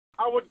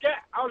I would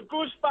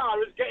go as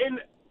far as getting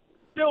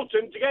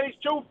Stilton to get his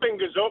 2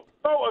 fingers up,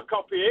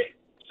 photocopy it,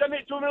 send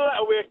it to him in a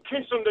letter with a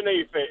kiss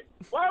underneath it.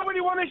 Why would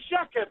he want to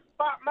shake a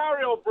fat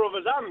Mario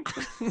Brothers hand?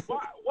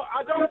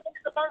 I don't think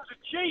the man's a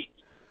cheat.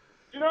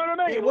 Do you know what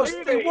I mean? It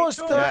was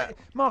 30,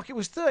 Mark. It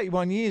was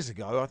 31 years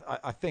ago,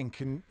 I think,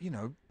 and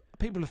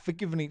people have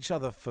forgiven each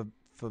other for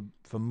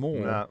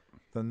more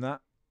than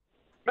that.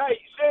 Mate,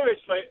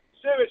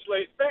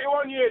 seriously,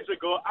 31 years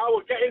ago, I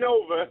was getting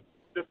over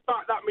the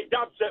fact that my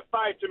dad set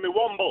fire to my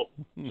Womble.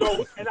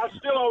 So, and I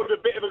still hold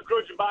a bit of a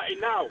grudge about it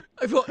now.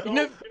 You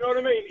know what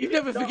I mean? You've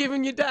never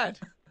forgiven your dad?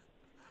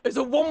 There's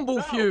a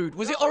Womble feud.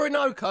 Was it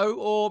Orinoco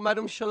or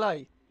Madame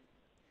Chalet?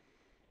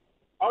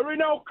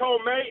 Orinoco,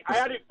 mate. I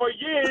had it for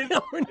years.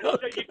 And he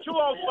said, you're too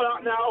old for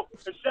that now,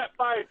 and set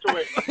fire to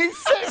it. He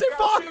set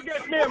fire. It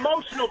gets me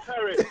emotional,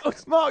 Terry.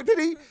 Mark,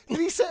 did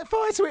he set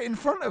fire to it in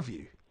front of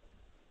you?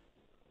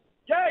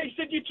 Yeah, he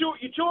said, you're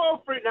too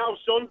old for it now,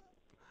 son.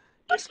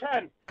 You're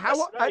 10.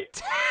 How? Right.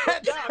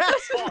 10?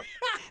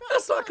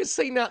 That's like a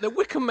scene out The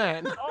Wicker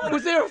Man.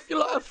 Was there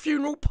a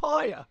funeral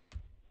pyre?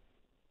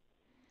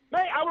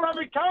 Mate, I was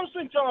having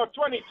counselling till I was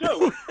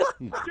 22.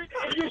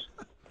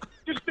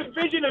 Just the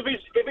vision of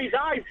his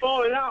eye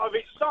falling out of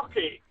its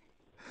socket.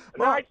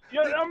 Mark,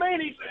 you know what I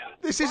mean?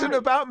 This isn't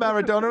about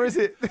Maradona, is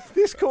it?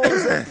 This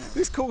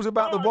call's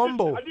about the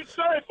Womble. I just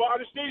sorry, but I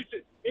just need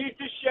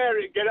to share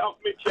it and get it off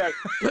my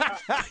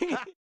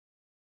chest.